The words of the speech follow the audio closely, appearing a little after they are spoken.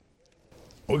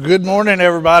Well, good morning,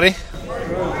 everybody.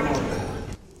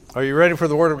 Are you ready for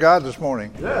the Word of God this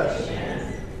morning? Yes.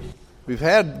 We've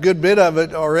had a good bit of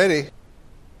it already,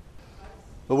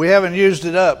 but we haven't used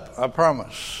it up, I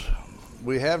promise.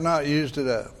 We have not used it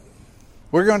up.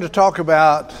 We're going to talk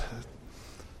about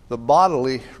the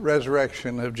bodily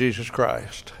resurrection of Jesus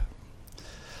Christ.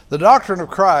 The doctrine of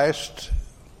Christ,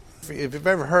 if you've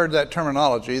ever heard that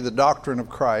terminology, the doctrine of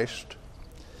Christ,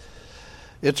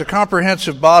 it's a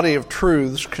comprehensive body of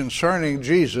truths concerning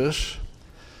Jesus,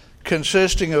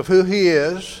 consisting of who he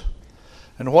is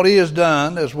and what he has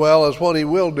done, as well as what he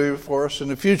will do for us in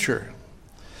the future.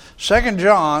 2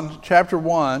 John chapter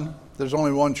 1, there's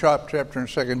only one chapter in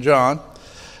 2 John,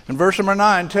 and verse number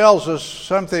 9 tells us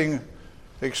something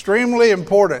extremely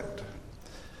important.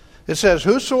 It says,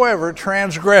 "Whosoever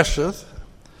transgresseth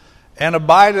and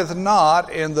abideth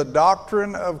not in the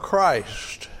doctrine of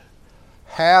Christ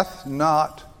hath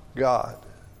not God."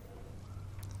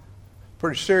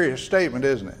 Pretty serious statement,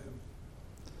 isn't it?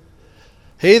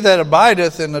 He that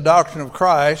abideth in the doctrine of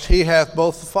Christ, he hath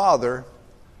both the Father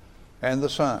and the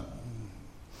Son.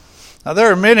 Now,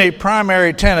 there are many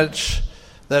primary tenets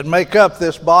that make up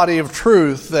this body of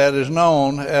truth that is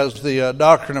known as the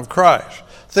doctrine of Christ.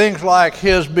 Things like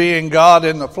his being God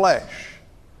in the flesh.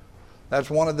 That's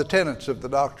one of the tenets of the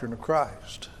doctrine of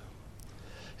Christ.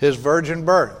 His virgin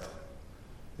birth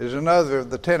is another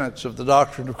of the tenets of the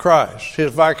doctrine of Christ.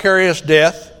 His vicarious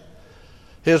death,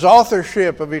 his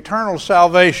authorship of eternal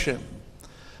salvation,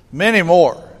 many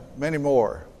more, many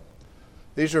more.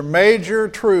 These are major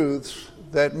truths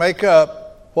that make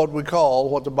up what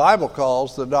the Bible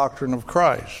calls the doctrine of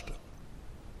Christ.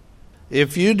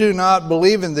 If you do not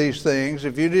believe in these things,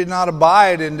 if you do not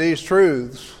abide in these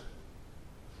truths,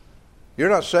 you're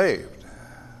not saved.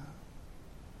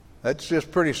 That's just a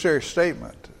pretty serious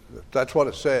statement. That's what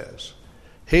it says.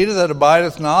 He that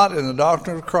abideth not in the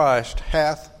doctrine of Christ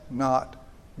hath not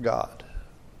God.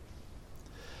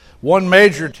 One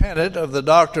major tenet of the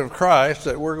doctrine of Christ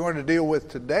that we're going to deal with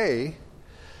today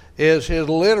is his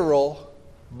literal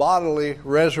bodily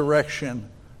resurrection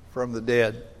from the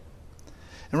dead.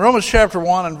 In Romans chapter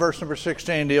 1 and verse number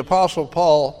 16, the Apostle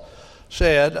Paul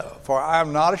said, "For I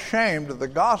am not ashamed of the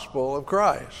gospel of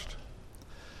Christ."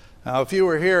 Now, if you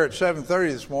were here at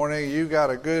 7:30 this morning, you got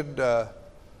a good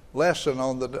lesson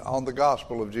on the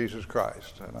gospel of Jesus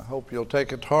Christ, and I hope you'll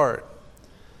take it to heart.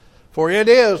 "For it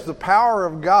is the power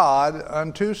of God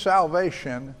unto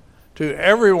salvation to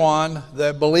everyone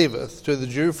that believeth, to the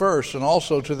Jew first, and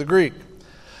also to the Greek."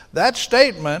 That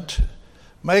statement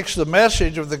makes the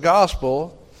message of the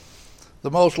gospel the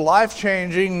most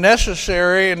life-changing,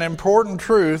 necessary, and important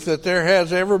truth that there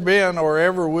has ever been or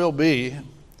ever will be.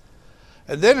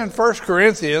 And then in 1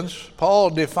 Corinthians, Paul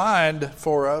defined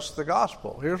for us the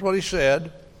gospel. Here's what he said.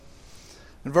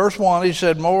 In verse 1, he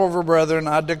said, "Moreover, brethren,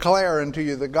 I declare unto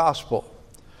you the gospel,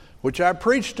 which I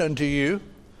preached unto you,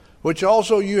 which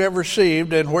also you have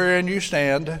received, and wherein you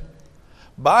stand,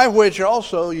 by which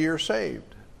also ye are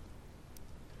saved.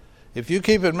 If you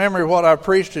keep in memory what I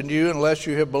preached unto you, unless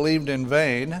you have believed in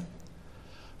vain.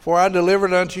 For I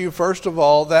delivered unto you first of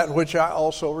all that which I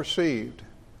also received,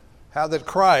 how that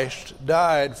Christ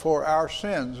died for our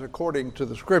sins according to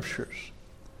the Scriptures,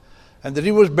 and that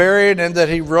he was buried, and that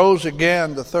he rose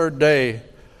again the third day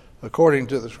according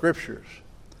to the Scriptures,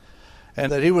 and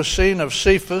that he was seen of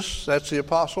Cephas," that's the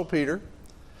Apostle Peter,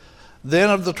 "then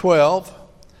of the 12.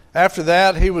 After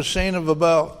that he was seen of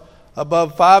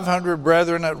above 500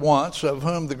 brethren at once, of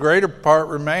whom the greater part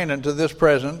remain unto this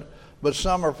present, but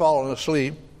some are fallen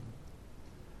asleep.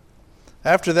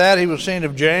 After that he was seen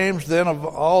of James, then of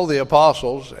all the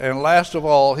apostles, and last of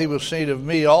all he was seen of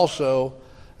me also,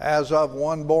 as of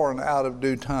one born out of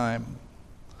due time."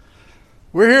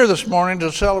 We're here this morning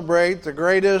to celebrate the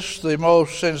greatest, the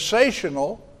most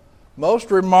sensational,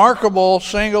 most remarkable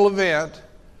single event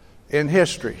in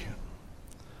history,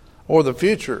 or the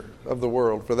future of the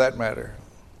world for that matter.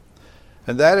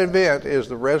 And that event is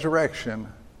the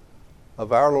resurrection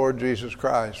of our Lord Jesus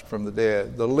Christ from the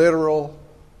dead. The literal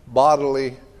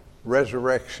bodily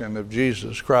resurrection of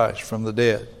Jesus Christ from the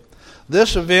dead.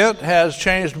 This event has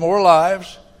changed more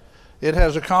lives. It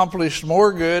has accomplished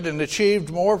more good and achieved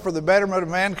more for the betterment of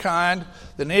mankind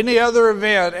than any other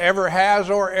event ever has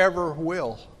or ever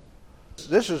will.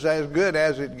 This is as good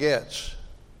as it gets.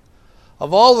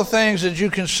 Of all the things that you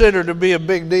consider to be a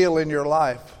big deal in your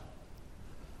life,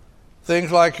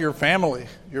 things like your family,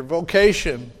 your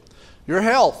vocation, your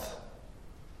health,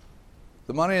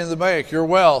 the money in the bank, your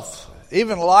wealth,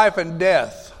 even life and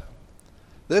death,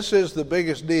 this is the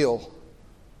biggest deal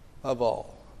of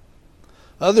all.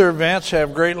 Other events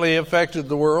have greatly affected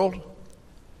the world.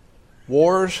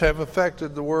 Wars have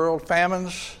affected the world,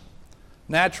 famines,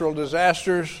 natural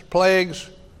disasters, plagues,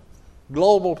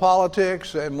 global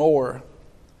politics, and more.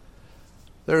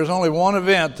 There is only one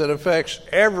event that affects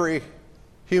every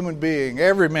human being,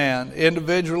 every man,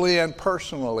 individually and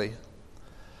personally,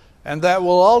 and that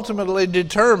will ultimately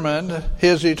determine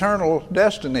his eternal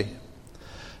destiny.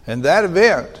 And that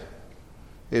event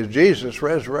is Jesus'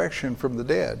 resurrection from the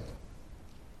dead.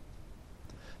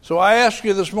 So I ask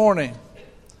you this morning,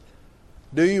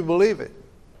 do you believe it?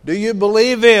 Do you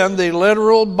believe in the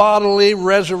literal bodily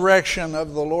resurrection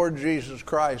of the Lord Jesus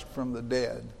Christ from the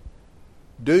dead?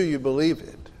 Do you believe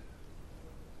it?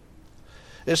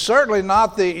 It's certainly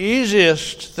not the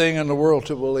easiest thing in the world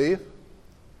to believe.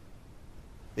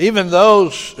 Even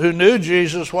those who knew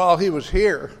Jesus while he was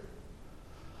here,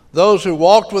 those who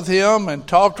walked with him and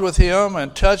talked with him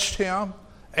and touched him,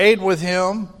 ate with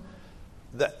him,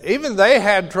 even they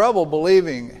had trouble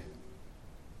believing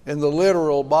in the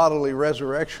literal bodily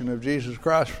resurrection of Jesus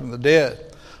Christ from the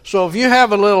dead. So if you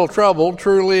have a little trouble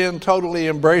truly and totally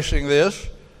embracing this,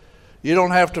 you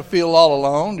don't have to feel all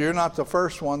alone. You're not the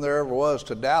first one there ever was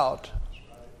to doubt.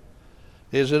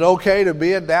 Is it okay to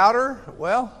be a doubter?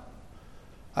 Well,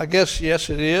 I guess yes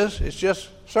it is. It's just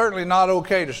certainly not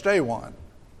okay to stay one.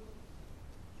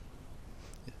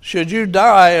 Should you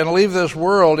die and leave this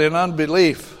world in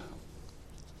unbelief,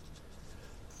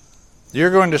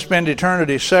 you're going to spend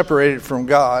eternity separated from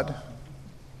God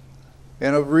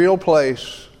in a real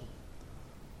place,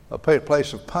 a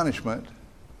place of punishment.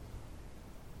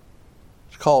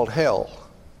 It's called hell.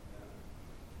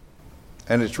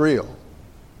 And it's real.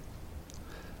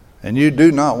 And you do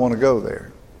not want to go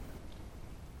there.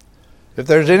 If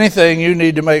there's anything you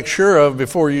need to make sure of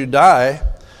before you die,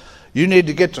 you need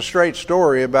to get the straight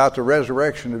story about the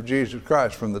resurrection of Jesus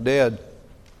Christ from the dead.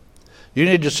 You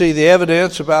need to see the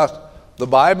evidence about the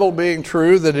Bible being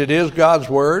true, that it is God's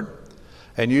Word,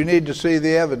 and you need to see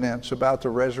the evidence about the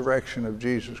resurrection of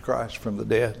Jesus Christ from the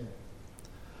dead.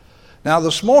 Now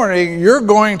this morning, you're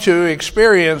going to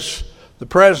experience the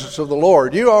presence of the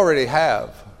Lord. You already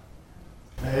have.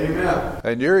 Amen.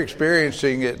 And you're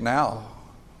experiencing it now.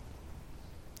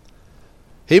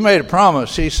 He made a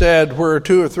promise. He said, where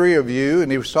 2 or 3 of you,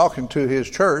 and he was talking to his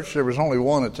church, there was only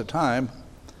one at the time.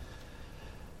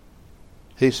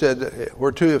 He said,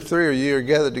 where 2 or 3 of you are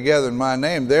gathered together in my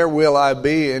name, there will I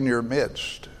be in your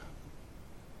midst.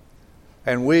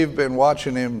 And we've been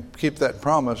watching him keep that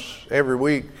promise every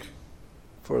week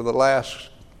for the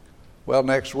last,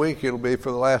 next week it'll be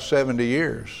for the last 70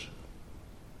 years.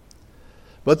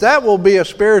 But that will be a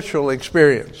spiritual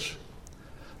experience,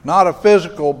 not a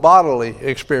physical, bodily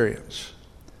experience.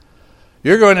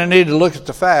 You're going to need to look at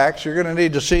the facts. You're going to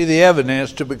need to see the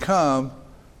evidence to become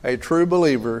a true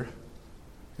believer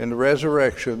in the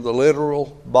resurrection, the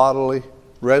literal bodily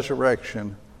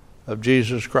resurrection of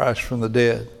Jesus Christ from the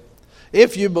dead.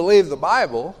 If you believe the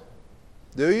Bible,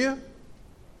 do you?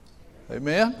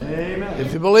 Amen? Amen.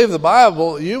 If you believe the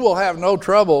Bible, you will have no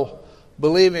trouble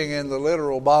believing in the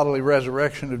literal bodily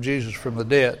resurrection of Jesus from the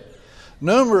dead.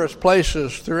 Numerous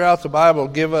places throughout the Bible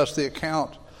give us the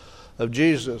account of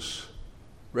Jesus'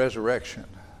 resurrection.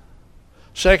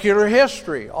 Secular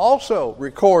history also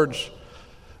records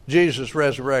Jesus'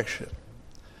 resurrection.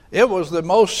 It was the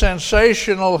most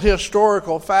sensational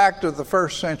historical fact of the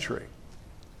first century.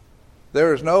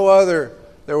 There was no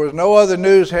other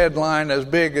news headline as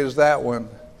big as that one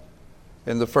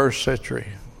in the first century.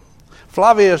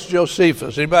 Flavius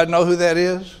Josephus. Anybody know who that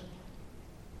is?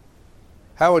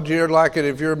 How would you like it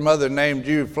if your mother named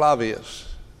you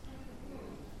Flavius?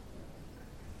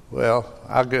 Well,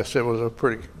 I guess it was a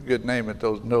pretty good name in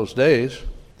those days.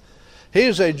 He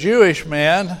is a Jewish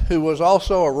man who was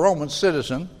also a Roman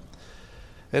citizen,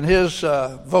 and his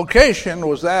vocation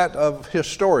was that of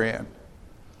historian.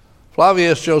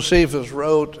 Flavius Josephus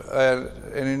wrote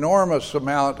an enormous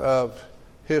amount of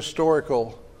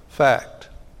historical fact.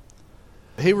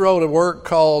 He wrote a work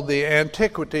called The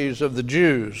Antiquities of the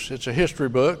Jews. It's a history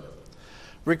book.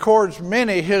 Records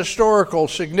many historical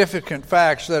significant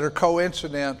facts that are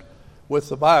coincident with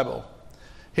the Bible.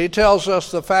 He tells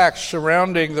us the facts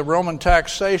surrounding the Roman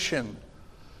taxation,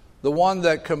 the one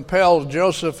that compelled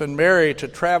Joseph and Mary to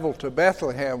travel to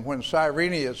Bethlehem when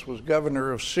Cyrenius was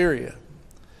governor of Syria.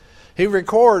 He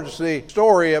records the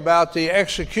story about the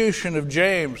execution of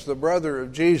James, the brother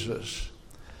of Jesus.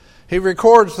 He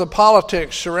records the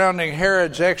politics surrounding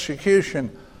Herod's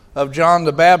execution of John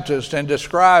the Baptist and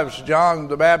describes John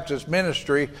the Baptist's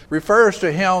ministry, refers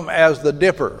to him as the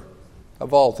Dipper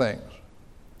of all things.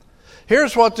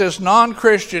 Here's what this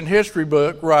non-Christian history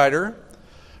book writer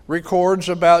records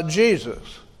about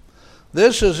Jesus.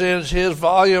 This is in his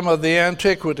volume of the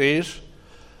Antiquities,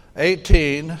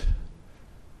 18,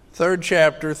 3rd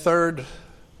chapter, 3rd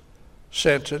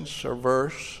sentence or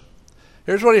verse.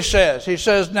 Here's what he says. He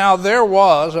says, "Now there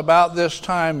was about this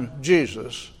time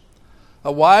Jesus,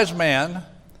 a wise man,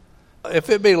 if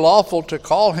it be lawful to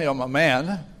call him a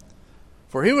man,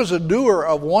 for he was a doer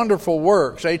of wonderful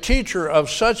works, a teacher of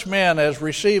such men as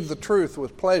receive the truth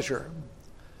with pleasure.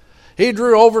 He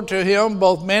drew over to him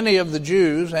both many of the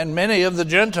Jews and many of the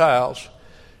Gentiles.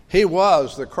 He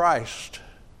was the Christ.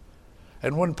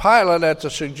 And when Pilate, at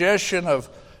the suggestion of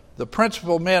the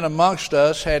principal men amongst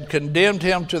us, had condemned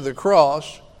him to the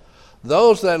cross,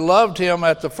 those that loved him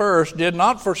at the first did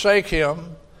not forsake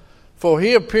him, for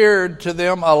he appeared to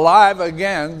them alive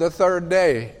again the third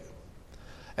day,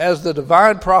 as the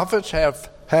divine prophets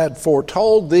had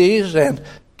foretold these and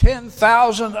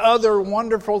 10,000 other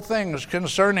wonderful things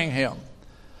concerning him.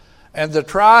 And the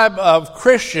tribe of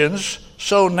Christians,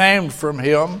 so named from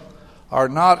him, are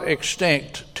not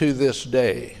extinct to this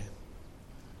day."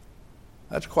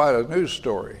 That's quite a news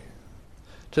story.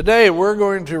 Today we're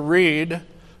going to read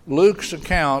Luke's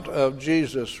account of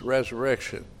Jesus'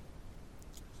 resurrection.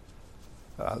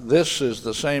 This is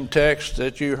the same text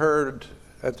that you heard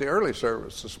at the early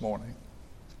service this morning.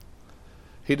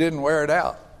 He didn't wear it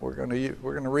out. We're going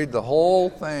to read the whole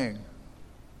thing.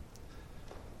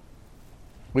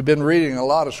 We've been reading a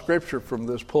lot of scripture from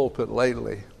this pulpit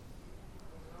lately.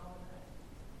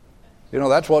 You know,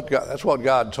 that's what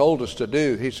God told us to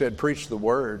do. He said, preach the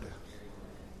word.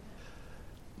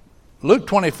 Luke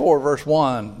 24, verse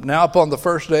 1, "Now upon the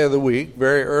first day of the week,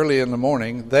 very early in the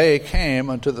morning, they came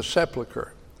unto the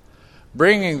sepulchre,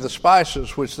 bringing the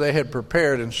spices which they had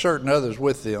prepared, and certain others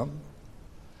with them.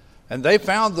 And they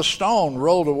found the stone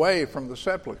rolled away from the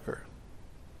sepulchre.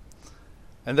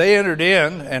 And they entered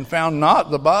in and found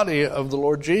not the body of the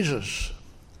Lord Jesus.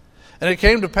 And it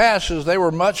came to pass, as they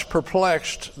were much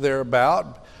perplexed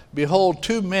thereabout, behold,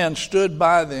 2 men stood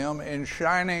by them in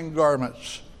shining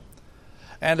garments.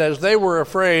 And as they were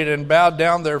afraid and bowed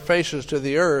down their faces to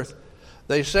the earth,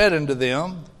 they said unto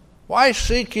them, Why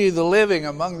seek ye the living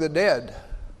among the dead?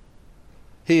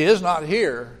 He is not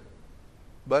here,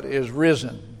 but is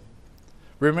risen.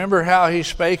 Remember how he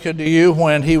spake unto you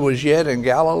when he was yet in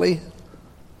Galilee,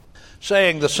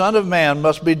 saying, The Son of Man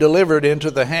must be delivered into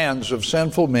the hands of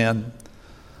sinful men,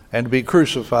 and be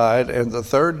crucified, and the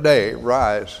third day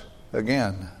rise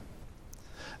again.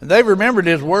 And they remembered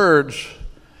his words,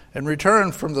 and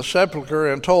returned from the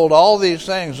sepulchre, and told all these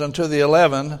things unto the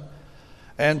 11,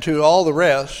 and to all the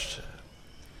rest.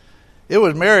 It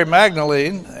was Mary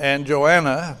Magdalene, and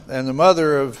Joanna, and the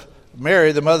mother of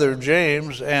Mary, the mother of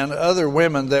James, and other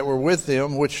women that were with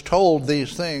them, which told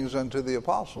these things unto the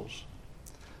apostles.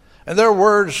 And their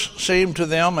words seemed to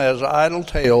them as idle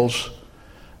tales,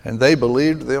 and they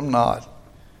believed them not.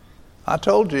 I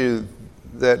told you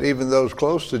that even those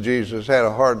close to Jesus had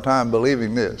a hard time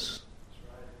believing this.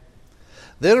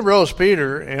 Then arose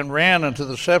Peter and ran unto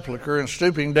the sepulchre, and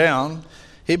stooping down,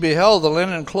 he beheld the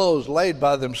linen clothes laid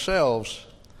by themselves,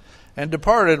 and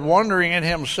departed, wondering in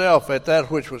himself at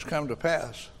that which was come to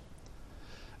pass.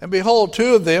 And behold,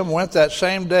 2 of them went that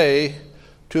same day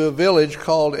to a village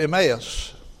called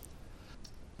Emmaus,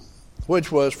 which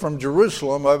was from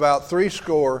Jerusalem about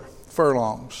 60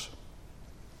 furlongs.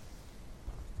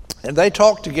 And they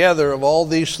talked together of all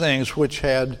these things which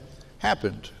had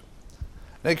happened.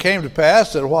 And it came to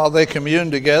pass that while they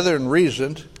communed together and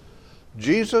reasoned,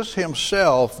 Jesus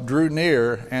himself drew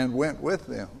near and went with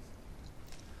them.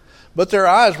 But their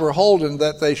eyes were holden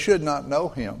that they should not know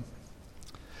him.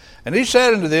 And he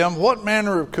said unto them, What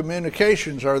manner of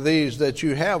communications are these that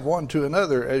you have one to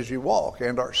another as you walk,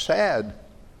 and are sad?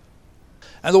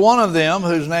 And the one of them,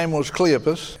 whose name was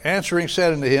Cleopas, answering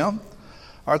said unto him,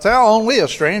 Art thou only a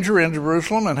stranger in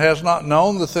Jerusalem, and hast not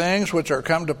known the things which are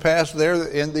come to pass there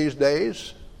in these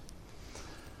days?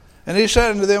 And he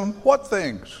said unto them, What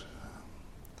things?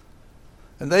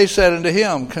 And they said unto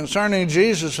him, Concerning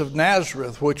Jesus of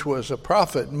Nazareth, which was a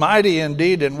prophet, mighty in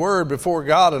deed and word before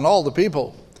God and all the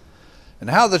people, and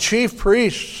how the chief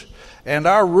priests and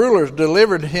our rulers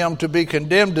delivered him to be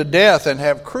condemned to death, and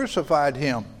have crucified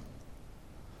him.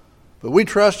 But we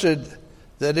trusted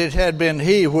that it had been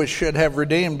he which should have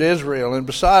redeemed Israel. And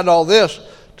beside all this,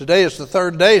 today is the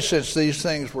 3rd day since these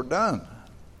things were done.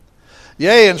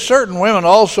 Yea, and certain women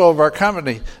also of our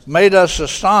company made us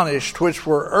astonished, which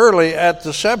were early at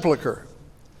the sepulchre.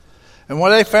 And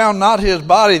when they found not his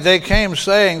body, they came,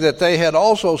 saying that they had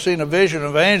also seen a vision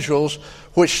of angels,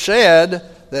 which said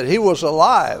that he was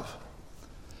alive.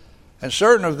 And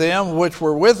certain of them which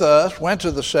were with us went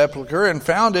to the sepulchre, and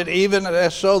found it even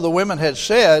as so the women had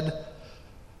said,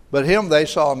 but him they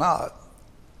saw not.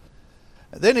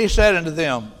 And then he said unto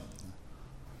them,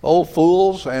 O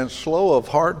fools, and slow of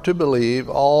heart to believe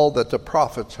all that the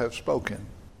prophets have spoken.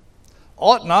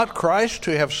 Ought not Christ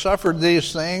to have suffered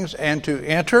these things and to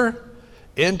enter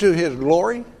into his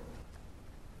glory?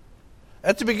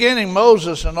 At the beginning,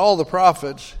 Moses and all the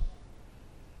prophets,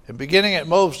 and beginning at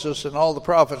Moses and all the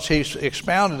prophets, he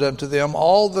expounded unto them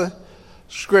all the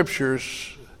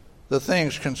scriptures, the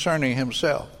things concerning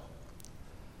himself.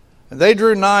 And they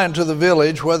drew nigh unto the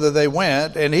village whither they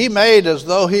went, and he made as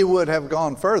though he would have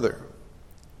gone further.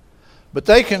 But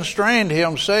they constrained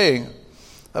him, saying,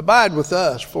 Abide with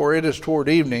us, for it is toward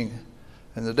evening,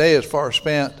 and the day is far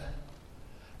spent.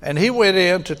 And he went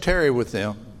in to tarry with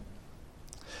them.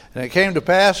 And it came to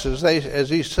pass, as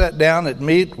he sat down at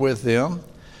meat with them,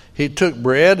 he took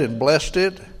bread and blessed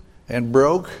it, and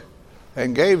broke,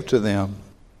 and gave to them.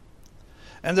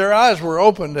 And their eyes were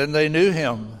opened, and they knew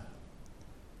him.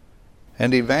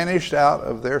 And he vanished out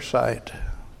of their sight.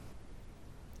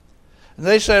 And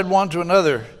they said one to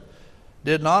another,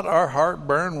 Did not our heart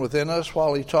burn within us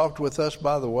while he talked with us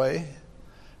by the way,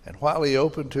 and while he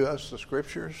opened to us the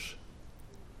scriptures?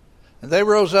 And they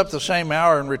rose up the same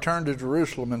hour and returned to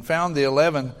Jerusalem, and found the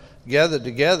 11 gathered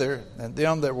together, and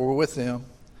them that were with them,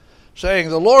 saying,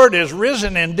 The Lord is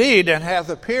risen indeed, and hath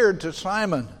appeared to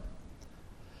Simon.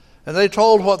 And they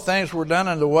told what things were done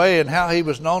in the way, and how he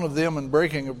was known of them in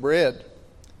breaking of bread.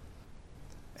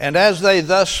 And as they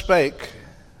thus spake,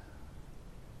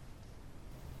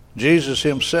 Jesus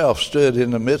himself stood in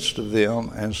the midst of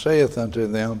them, and saith unto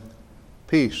them,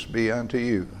 Peace be unto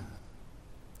you.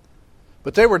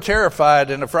 But they were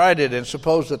terrified and affrighted, and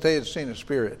supposed that they had seen a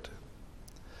spirit.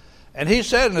 And he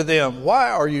said unto them, Why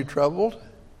are you troubled?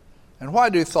 And why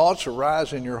do thoughts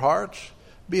arise in your hearts?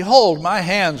 Behold my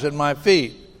hands and my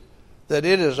feet, that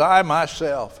it is I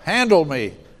myself. Handle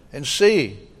me, and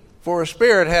see. For a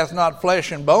spirit hath not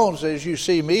flesh and bones, as you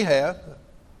see me have.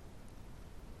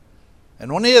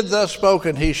 And when he had thus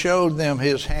spoken, he showed them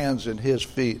his hands and his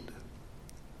feet.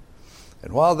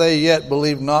 And while they yet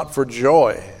believed not for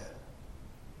joy,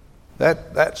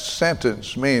 that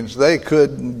sentence means they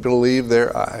couldn't believe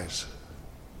their eyes.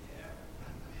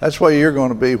 That's why you're going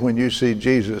to be when you see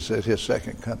Jesus at his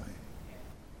second coming.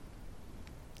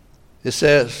 It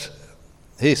says,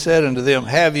 he said unto them,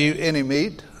 Have you any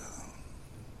meat?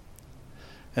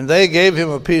 And they gave him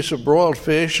a piece of broiled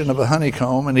fish and of a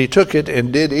honeycomb, and he took it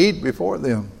and did eat before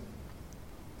them.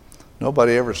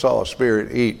 Nobody ever saw a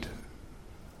spirit eat.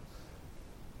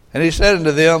 And he said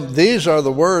unto them, These are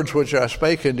the words which I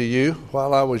spake unto you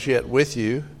while I was yet with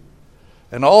you.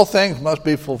 And all things must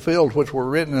be fulfilled which were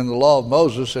written in the law of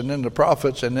Moses and in the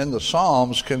prophets and in the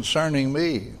Psalms concerning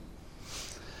me.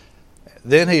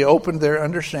 Then he opened their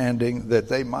understanding that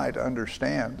they might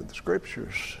understand the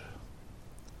scriptures.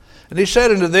 And he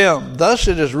said unto them, Thus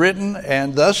it is written,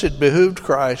 and thus it behooved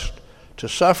Christ to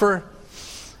suffer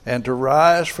and to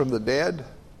rise from the dead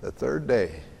the third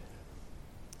day,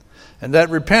 and that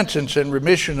repentance and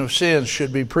remission of sins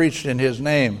should be preached in his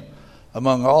name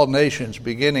among all nations,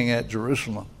 beginning at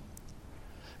Jerusalem.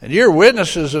 And ye are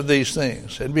witnesses of these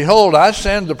things. And behold, I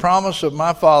send the promise of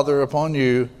my Father upon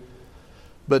you,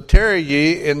 but tarry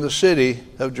ye in the city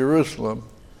of Jerusalem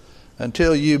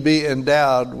until you be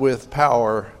endowed with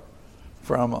power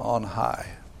from on high.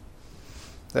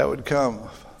 That would come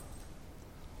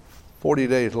 40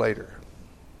 days later.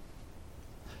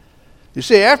 You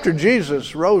see, after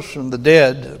Jesus rose from the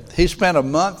dead, he spent a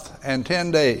month and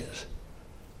 10 days.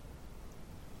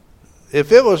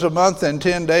 If it was a month and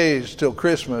 10 days till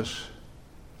Christmas,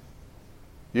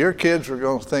 your kids were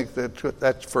going to think that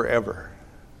that's forever.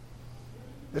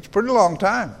 It's a pretty long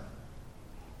time.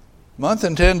 Month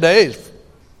and 10 days.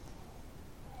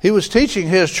 He was teaching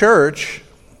his church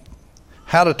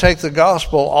how to take the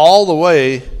gospel all the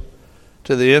way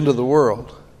to the end of the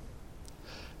world.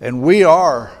 And we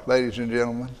are, ladies and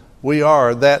gentlemen, we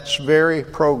are that very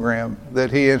program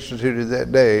that he instituted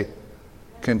that day,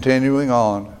 continuing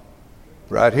on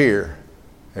right here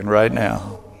and right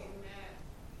now.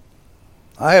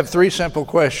 I have 3 simple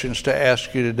questions to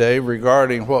ask you today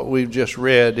regarding what we've just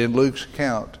read in Luke's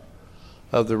account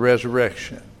of the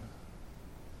resurrection.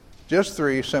 Just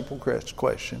 3 simple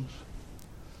questions.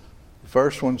 The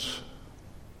first one's,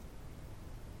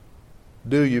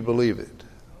 do you believe it?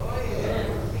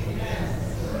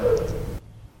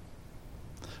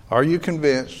 Are you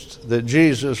convinced that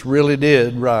Jesus really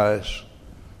did rise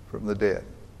from the dead?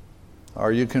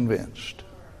 Are you convinced?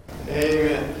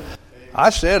 Amen.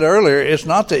 I said earlier, it's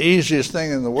not the easiest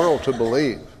thing in the world to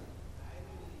believe.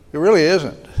 It really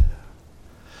isn't.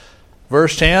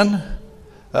 Verse 10,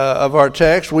 of our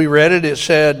text. We read it. It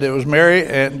said it was Mary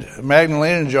and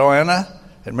Magdalene and Joanna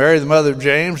and Mary the mother of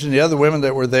James and the other women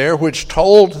that were there, which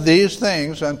told these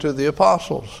things unto the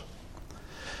apostles.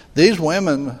 These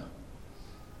women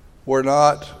were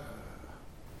not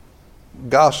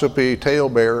gossipy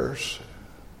talebearers.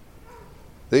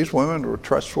 These women were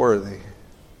trustworthy.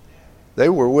 They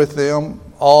were with them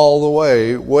all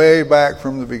the way back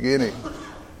from the beginning.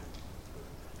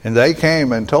 And they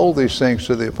came and told these things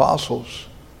to the apostles,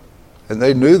 and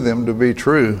they knew them to be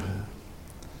true.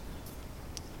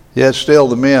 Yet still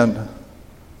the men,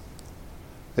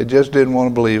 they just didn't want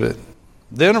to believe it.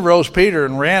 Then arose Peter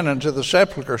and ran into the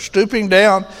sepulchre. Stooping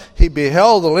down, he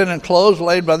beheld the linen clothes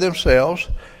laid by themselves,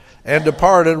 and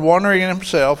departed, wondering in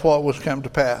himself what was come to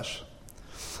pass.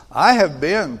 I have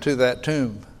been to that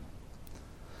tomb,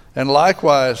 and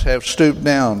likewise have stooped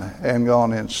down and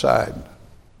gone inside.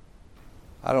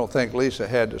 I don't think Lisa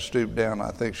had to stoop down.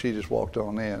 I think she just walked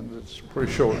on in. It's a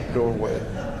pretty short doorway.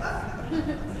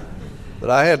 But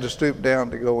I had to stoop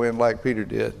down to go in like Peter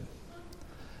did.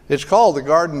 It's called the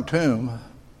Garden Tomb.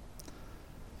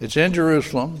 It's in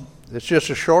Jerusalem. It's just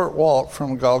a short walk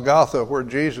from Golgotha, where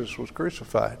Jesus was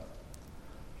crucified.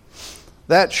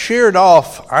 That sheared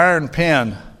off iron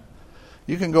pin,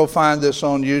 you can go find this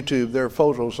on YouTube. There are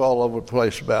photos all over the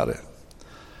place about it.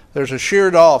 There's a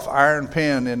sheared off iron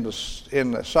pin in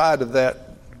the side of that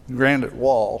granite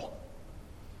wall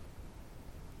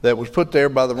that was put there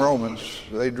by the Romans.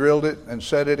 They drilled it and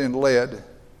set it in lead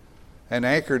and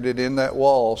anchored it in that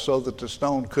wall so that the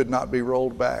stone could not be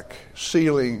rolled back,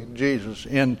 sealing Jesus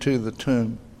into the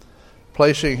tomb,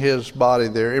 placing his body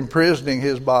there, imprisoning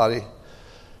his body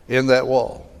in that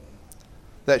wall.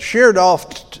 That sheared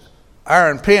off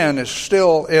iron pin is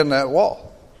still in that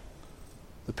wall,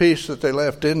 the piece that they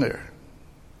left in there.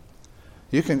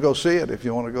 You can go see it if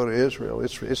you want to go to Israel.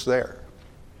 It's there.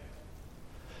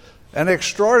 An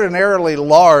extraordinarily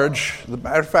large, as a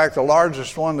matter of fact, the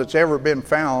largest one that's ever been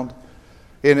found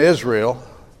in Israel.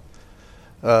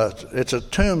 It's a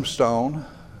tombstone,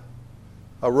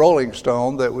 a rolling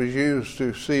stone that was used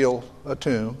to seal a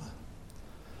tomb.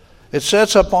 It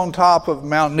sits up on top of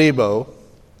Mount Nebo.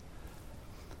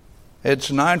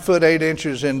 It's 9 foot 8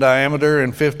 inches in diameter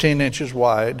and 15 inches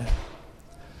wide.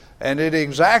 And it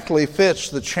exactly fits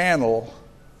the channel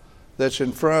that's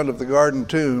in front of the Garden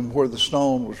Tomb where the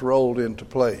stone was rolled into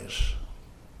place.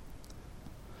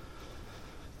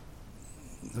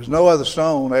 There's no other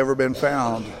stone ever been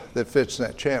found that fits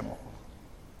that channel.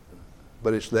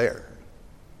 But it's there.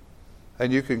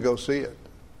 And you can go see it.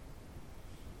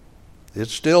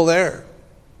 It's still there.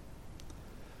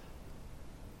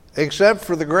 Except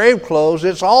for the grave clothes,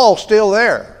 it's all still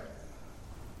there.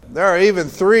 There are even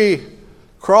 3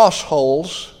 cross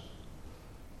holes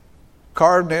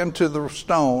carved into the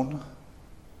stone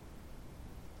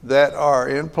that are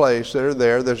in place, that are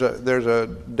there. There's a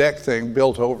deck thing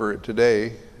built over it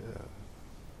today,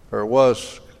 or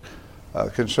was,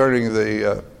 concerning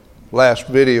the last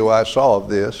video I saw of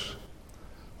this,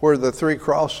 where the 3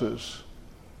 crosses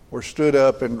were stood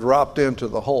up and dropped into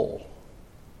the hole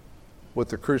with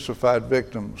the crucified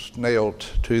victims nailed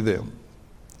to them.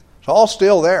 It's all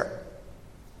still there.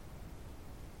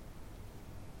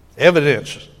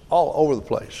 Evidence all over the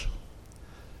place.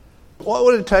 What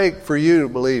would it take for you to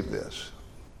believe this?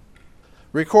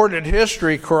 Recorded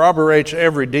history corroborates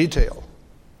every detail.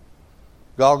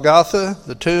 Golgotha,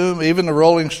 the tomb, even the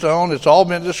rolling stone, it's all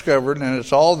been discovered and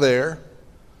it's all there.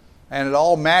 And it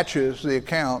all matches the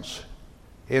accounts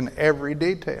in every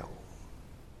detail.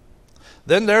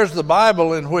 Then there's the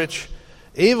Bible, in which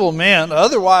evil men,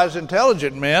 otherwise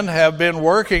intelligent men, have been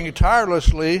working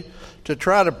tirelessly to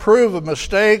try to prove a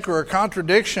mistake or a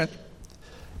contradiction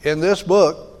in this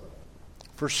book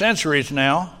for centuries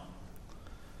now.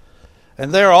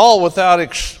 And they're all without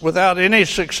any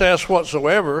success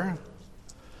whatsoever.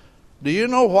 Do you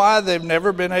know why they've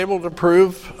never been able to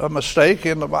prove a mistake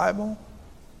in the Bible?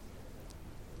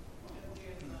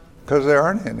 Because there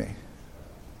aren't any.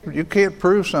 You can't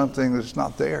prove something that's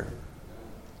not there.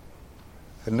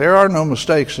 And there are no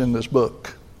mistakes in this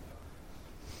book.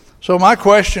 So my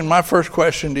first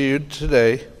question to you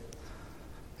today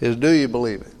is, do you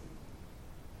believe it?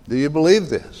 Do you believe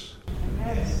this?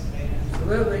 Yes,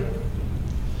 absolutely.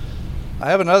 I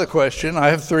have another question. I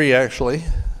have 3 actually.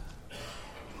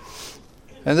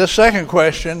 And this second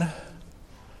question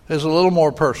is a little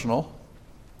more personal.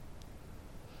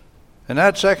 And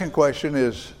that second question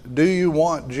is, do you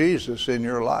want Jesus in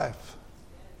your life?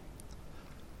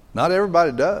 Not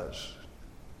everybody does.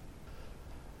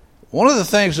 One of the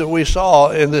things that we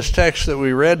saw in this text that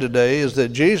we read today is that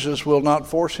Jesus will not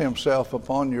force himself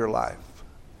upon your life.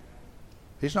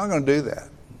 He's not going to do that.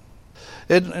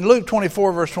 In Luke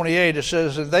 24, verse 28, it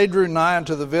says, "And they drew nigh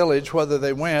unto the village whither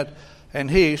they went, and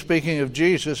he," speaking of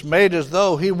Jesus, "made as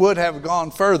though he would have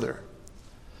gone further.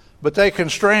 But they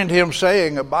constrained him,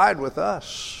 saying, Abide with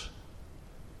us."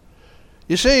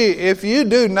 You see, if you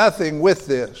do nothing with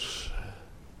this,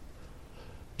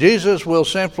 Jesus will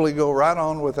simply go right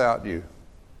on without you.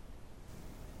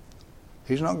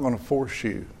 He's not going to force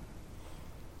you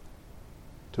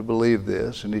to believe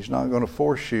this, and he's not going to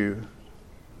force you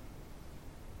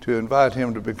to invite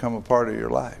him to become a part of your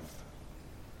life.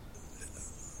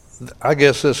 I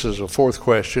guess this is a fourth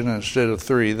question instead of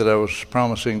three that I was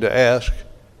promising to ask.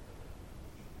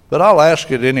 But I'll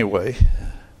ask it anyway.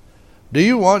 Do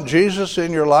you want Jesus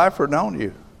in your life or don't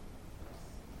you?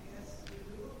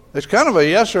 It's kind of a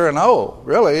yes or a no.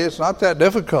 Really, it's not that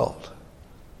difficult.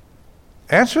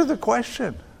 Answer the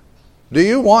question. Do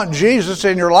you want Jesus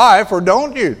in your life or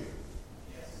don't you?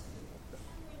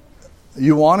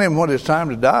 You want him when it's time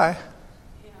to die.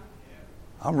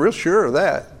 I'm real sure of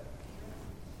that.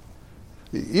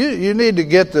 You need to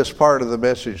get this part of the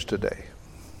message today.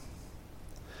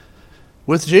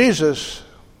 With Jesus,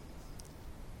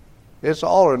 it's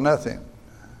all or nothing.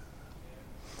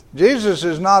 Jesus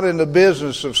is not in the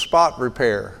business of spot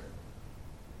repair.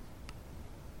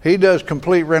 He does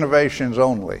complete renovations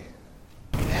only.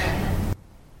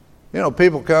 You know,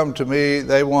 people come to me,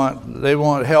 they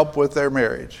want help with their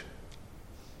marriage.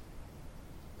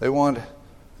 They want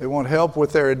help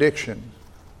with their addiction.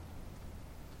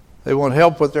 They want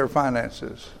help with their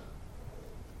finances.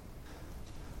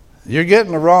 You're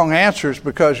getting the wrong answers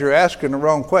because you're asking the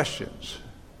wrong questions.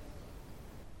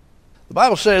 The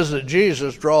Bible says that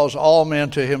Jesus draws all men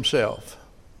to himself.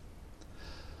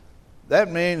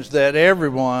 That means that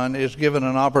everyone is given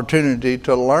an opportunity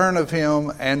to learn of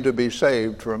him and to be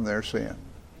saved from their sin.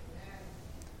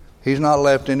 He's not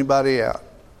left anybody out.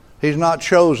 He's not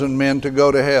chosen men to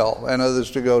go to hell and others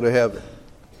to go to heaven.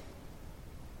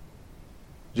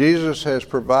 Jesus has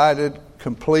provided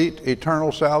complete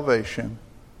eternal salvation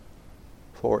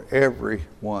for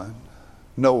everyone.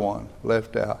 No one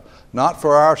left out. Not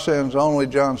for our sins only,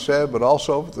 John said, but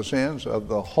also for the sins of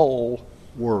the whole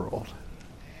world.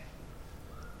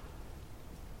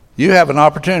 You have an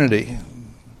opportunity.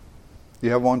 You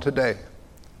have one today.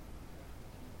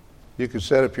 You can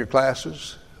set up your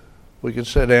classes. We can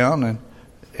sit down, and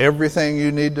everything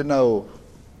you need to know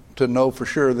for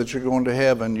sure that you're going to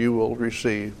heaven, you will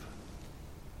receive.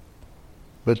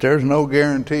 But there's no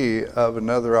guarantee of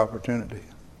another opportunity.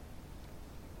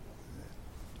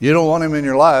 You don't want him in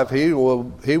your life, he will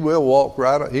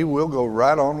go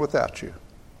right on without you.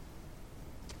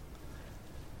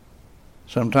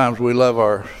 Sometimes we love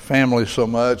our family so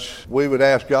much, we would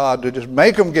ask God to just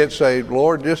make them get saved.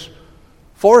 Lord, just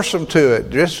force them to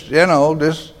it.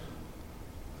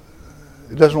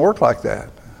 It doesn't work like that.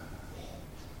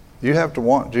 You have to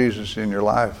want Jesus in your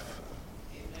life.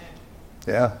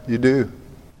 Yeah, you do.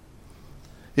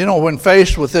 You know, when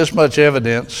faced with this much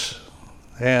evidence,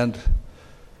 and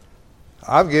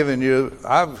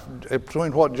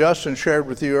between what Justin shared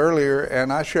with you earlier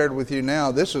and I shared with you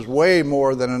now, this is way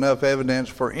more than enough evidence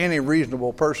for any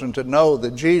reasonable person to know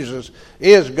that Jesus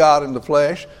is God in the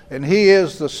flesh, and he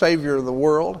is the Savior of the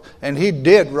world, and he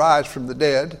did rise from the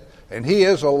dead, and he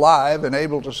is alive and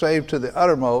able to save to the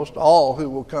uttermost all who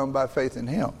will come by faith in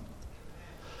him.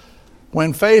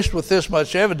 When faced with this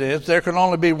much evidence, there can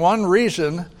only be one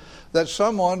reason that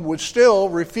someone would still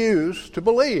refuse to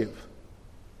believe.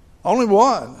 Only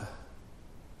one.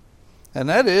 And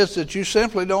that is that you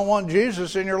simply don't want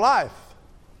Jesus in your life.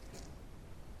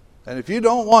 And if you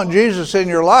don't want Jesus in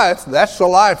your life, that's the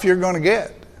life you're going to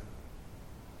get.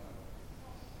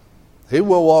 He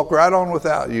will walk right on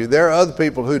without you. There are other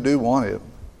people who do want him,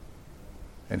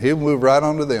 and he'll move right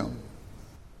on to them.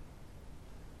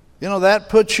 You know, that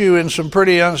puts you in some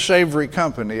pretty unsavory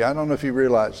company. I don't know if you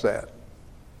realize that.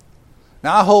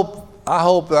 Now, I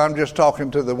hope that I'm just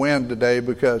talking to the wind today,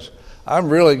 because I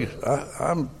really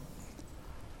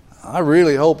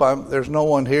hope there's no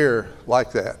one here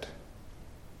like that.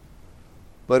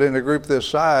 But in a group this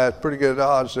size, pretty good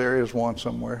odds there is one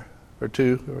somewhere, or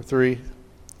two, or three.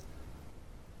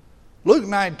 Luke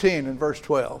 19 and verse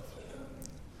 12.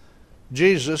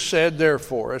 Jesus said,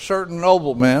 therefore, a certain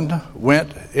nobleman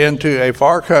went into a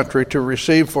far country to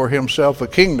receive for himself a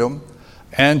kingdom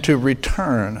and to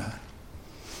return.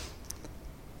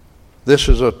 This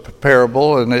is a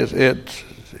parable, and it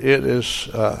is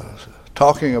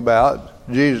talking about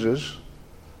Jesus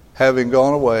having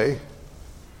gone away,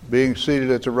 being seated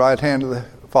at the right hand of the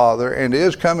Father, and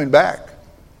is coming back,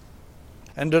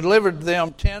 and delivered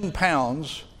them 10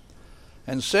 pounds,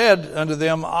 and said unto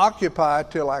them, Occupy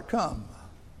till I come.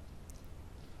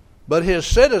 But his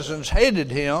citizens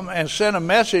hated him and sent a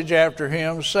message after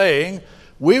him saying,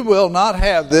 "We will not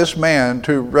have this man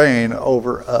to reign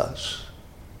over us."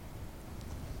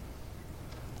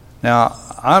 Now,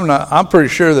 I'm pretty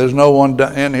sure there's no one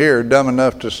in here dumb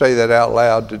enough to say that out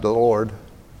loud to the Lord.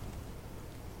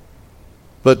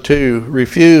 But to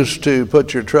refuse to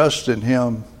put your trust in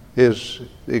him is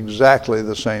exactly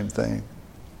the same thing.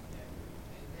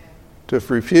 To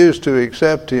refuse to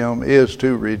accept him is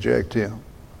to reject him.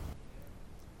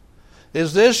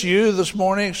 Is this you this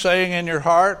morning saying in your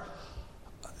heart,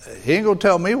 he ain't going to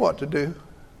tell me what to do.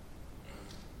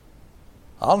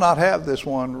 I'll not have this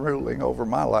one ruling over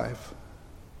my life.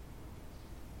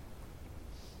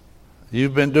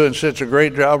 You've been doing such a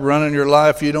great job running your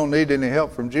life, you don't need any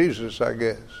help from Jesus, I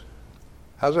guess.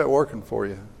 How's that working for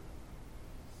you?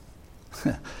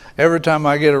 Every time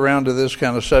I get around to this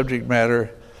kind of subject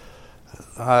matter,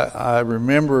 I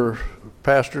remember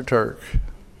Pastor Turk.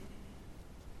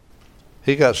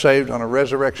 He got saved on a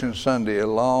Resurrection Sunday a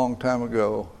long time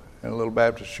ago in a little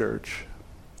Baptist church.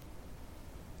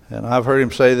 And I've heard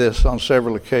him say this on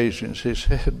several occasions. He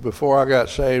said, before I got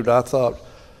saved, I thought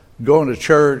going to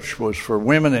church was for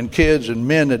women and kids and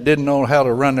men that didn't know how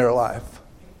to run their life.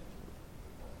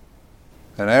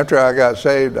 And after I got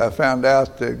saved, I found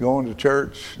out that going to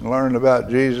church and learning about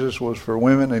Jesus was for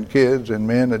women and kids and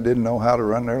men that didn't know how to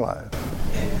run their life.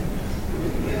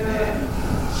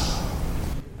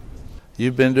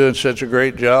 You've been doing such a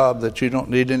great job that you don't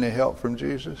need any help from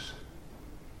Jesus?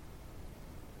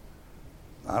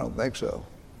 I don't think so.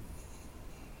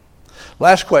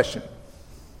 Last question.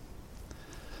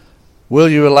 Will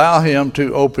you allow him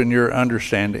to open your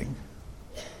understanding?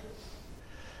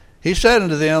 He said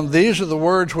unto them, "These are the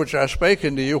words which I spake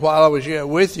unto you while I was yet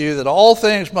with you, that all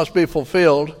things must be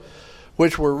fulfilled,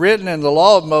 which were written in the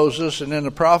law of Moses and in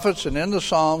the prophets and in the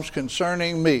Psalms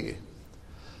concerning me.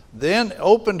 Then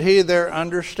opened he their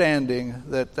understanding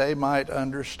that they might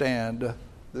understand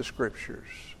the Scriptures."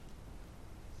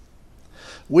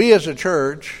 We as a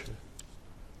church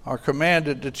are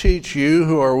commanded to teach you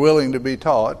who are willing to be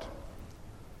taught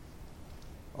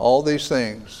all these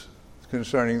things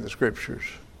concerning the Scriptures.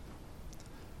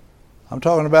 I'm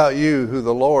talking about you who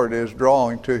the Lord is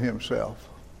drawing to himself.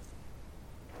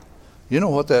 You know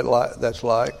what that's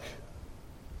like?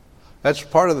 That's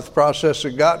part of the process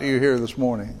that got you here this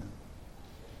morning.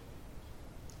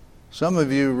 Some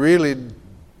of you really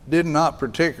did not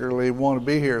particularly want to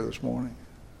be here this morning.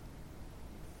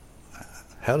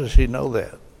 How does he know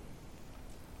that?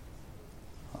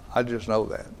 I just know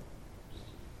that.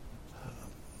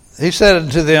 He said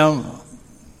unto them,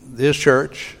 this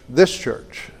church,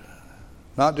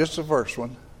 not just the first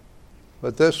one,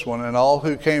 but this one and all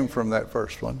who came from that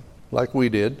first one, like we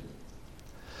did.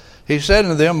 He said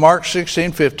unto them, Mark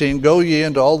 16:15, "Go ye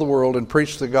into all the world and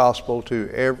preach the gospel to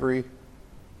every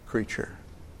creature."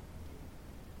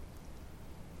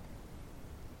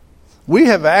 We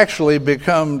have actually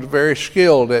become very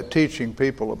skilled at teaching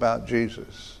people about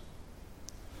Jesus.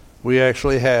 We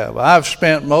actually have. I've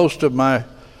spent most of my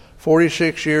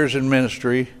 46 years in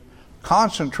ministry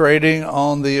concentrating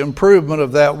on the improvement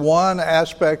of that one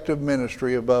aspect of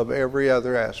ministry above every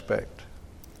other aspect.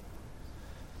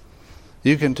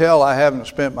 You can tell I haven't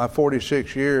spent my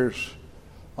 46 years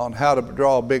on how to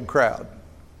draw a big crowd.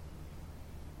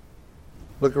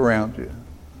 Look around you.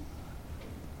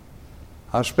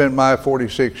 I've spent my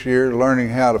 46 years learning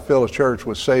how to fill a church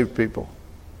with saved people.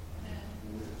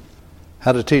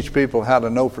 How to teach people how to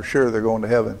know for sure they're going to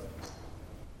heaven.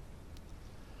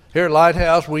 Here at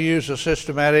Lighthouse, we use a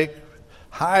systematic,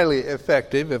 highly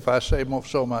effective, if I say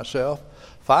so myself,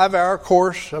 5-hour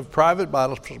course of private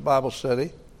Bible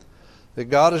study that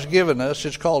God has given us.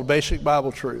 It's called Basic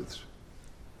Bible Truths.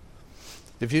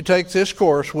 If you take this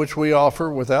course, which we offer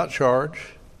without charge,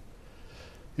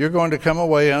 you're going to come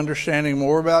away understanding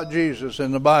more about Jesus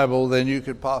in the Bible than you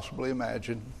could possibly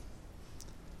imagine.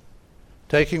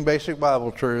 Taking Basic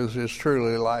Bible Truths is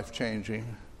truly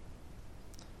life-changing.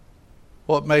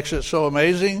 What makes it so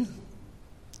amazing?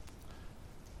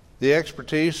 The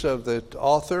expertise of the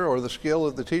author or the skill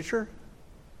of the teacher?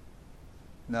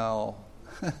 No.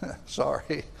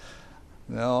 Sorry.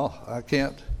 No, I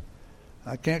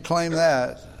can't claim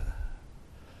that.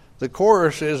 The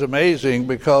course is amazing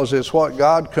because it's what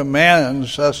God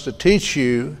commands us to teach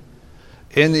you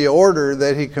in the order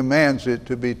that he commands it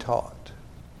to be taught.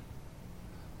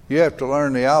 You have to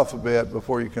learn the alphabet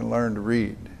before you can learn to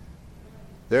read.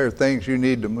 There are things you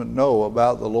need to know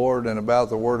about the Lord and about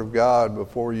the Word of God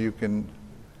before you can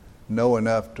know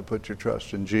enough to put your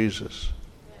trust in Jesus.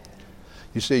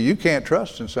 You see, you can't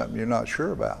trust in something you're not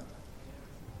sure about.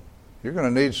 You're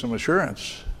going to need some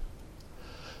assurance.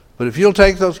 But if you'll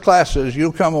take those classes,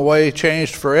 you'll come away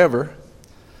changed forever,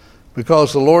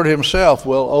 because the Lord himself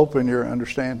will open your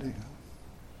understanding.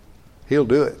 He'll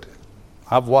do it.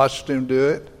 I've watched him do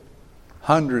it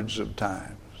hundreds of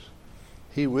times.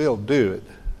 He will do it.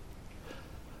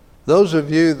 Those of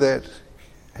you that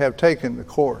have taken the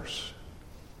course,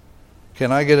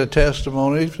 can I get a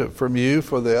testimony from you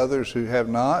for the others who have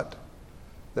not,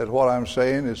 that what I'm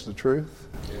saying is the truth?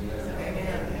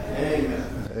 Amen.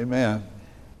 Amen. Amen.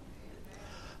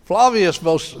 Flavius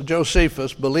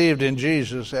Josephus believed in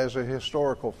Jesus as a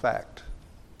historical fact.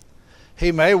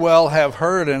 He may well have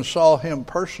heard and saw him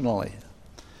personally,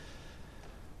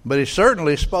 but he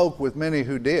certainly spoke with many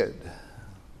who did.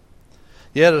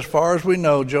 Yet, as far as we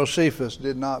know, Josephus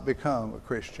did not become a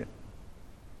Christian.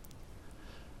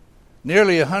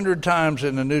 Nearly 100 times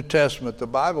in the New Testament, the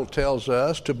Bible tells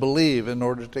us to believe in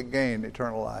order to gain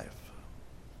eternal life.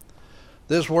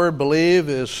 This word believe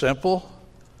is simple,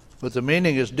 but the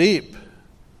meaning is deep,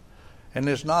 and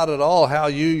it's not at all how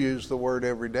you use the word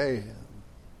every day.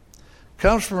 It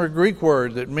comes from a Greek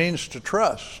word that means to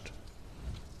trust.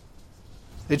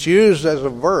 It's used as a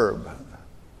verb.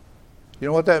 You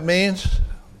know what that means?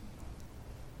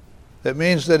 That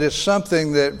means that it's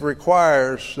something that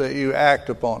requires that you act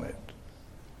upon it.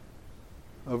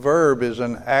 A verb is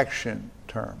an action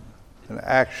term, an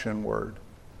action word.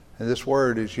 And this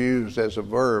word is used as a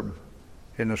verb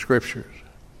in the Scriptures.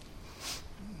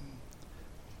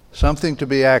 Something to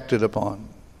be acted upon.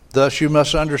 Thus you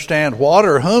must understand what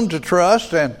or whom to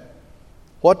trust and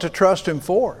what to trust him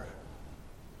for.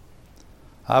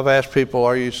 I've asked people,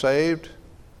 are you saved?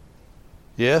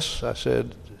 Yes. I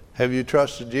said, have you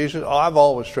trusted Jesus? Oh, I've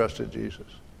always trusted Jesus.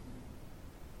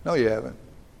 No, you haven't.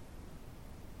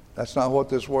 That's not what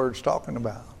this word's talking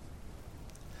about.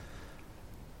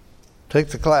 Take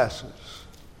the classes.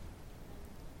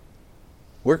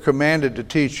 We're commanded to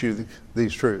teach you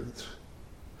these truths.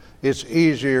 It's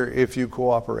easier if you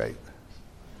cooperate.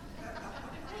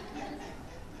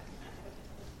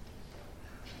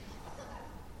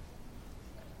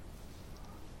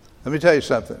 Let me tell you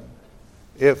something.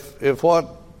 If what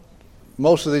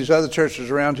most of these other churches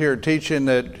around here are teaching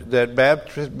that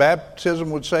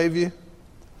baptism would save you,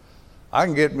 I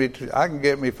can get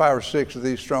me 5 or 6 of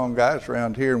these strong guys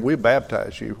around here, and we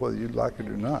baptize you whether you like it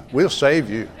or not. We'll save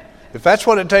you. If that's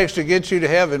what it takes to get you to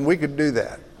heaven, we could do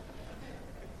that.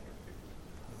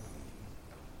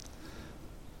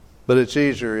 But it's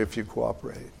easier if you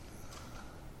cooperate.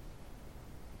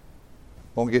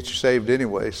 Won't get you saved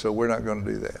anyway, so we're not going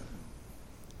to do that.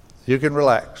 You can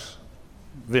relax.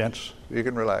 Vince, you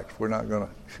can relax. We're not going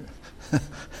to.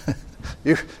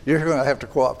 You're going to have to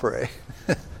cooperate.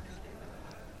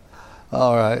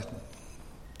 All right.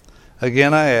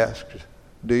 Again, I ask,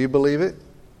 do you believe it?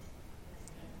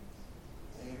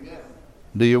 Amen.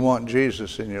 Do you want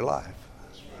Jesus in your life?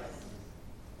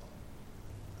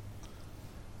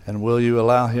 And will you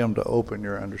allow him to open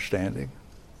your understanding?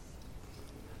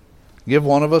 Give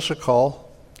one of us a call.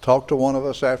 Talk to one of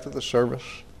us after the service.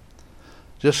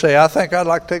 Just say, I think I'd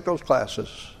like to take those classes.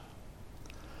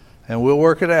 And we'll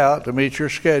work it out to meet your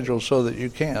schedule so that you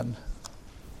can.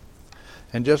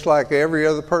 And just like every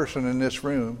other person in this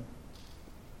room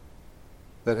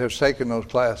that has taken those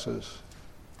classes,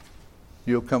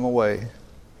 you'll come away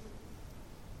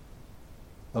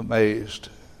amazed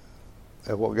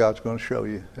at what God's going to show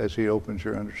you as he opens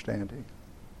your understanding.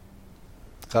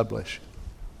 God bless you.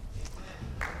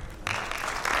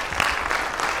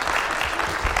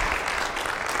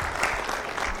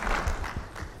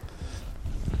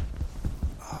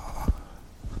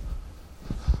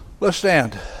 Let's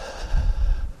stand.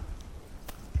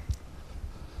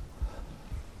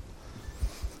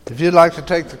 If you'd like to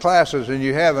take the classes and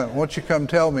you haven't, why don't you come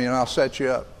tell me and I'll set you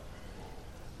up.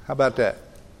 How about that?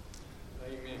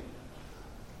 Amen.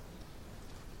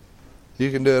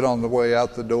 You can do it on the way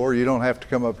out the door. You don't have to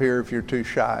come up here if you're too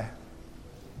shy.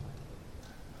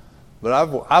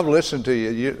 But I've listened to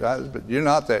you. But you're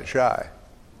not that shy.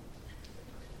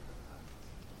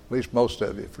 At least most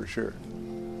of you, for sure.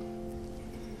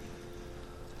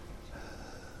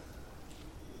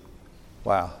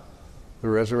 Wow. The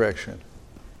resurrection.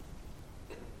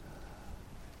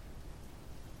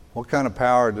 What kind of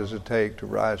power does it take to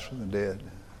rise from the dead?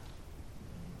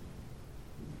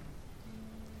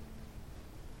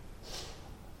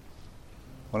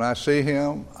 When I see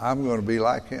him, I'm going to be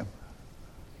like him.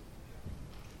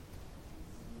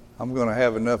 I'm going to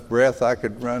have enough breath I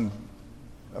could run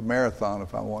a marathon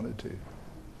if I wanted to.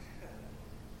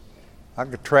 I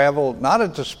could travel not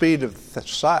at the speed of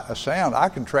sound, I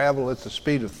can travel at the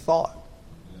speed of thought.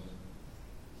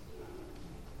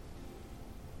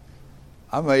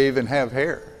 I may even have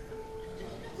hair.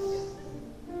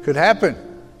 Could happen.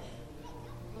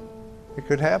 It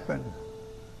could happen.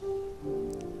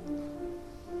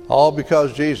 All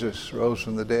because Jesus rose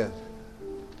from the dead.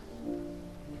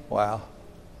 Wow.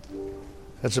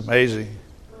 That's amazing.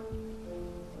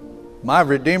 My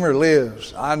Redeemer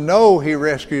lives. I know He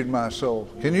rescued my soul.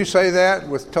 Can you say that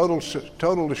with total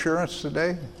assurance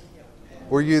today?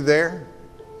 Were you there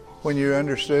when you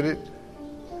understood it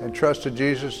and trusted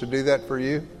Jesus to do that for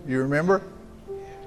you? You remember?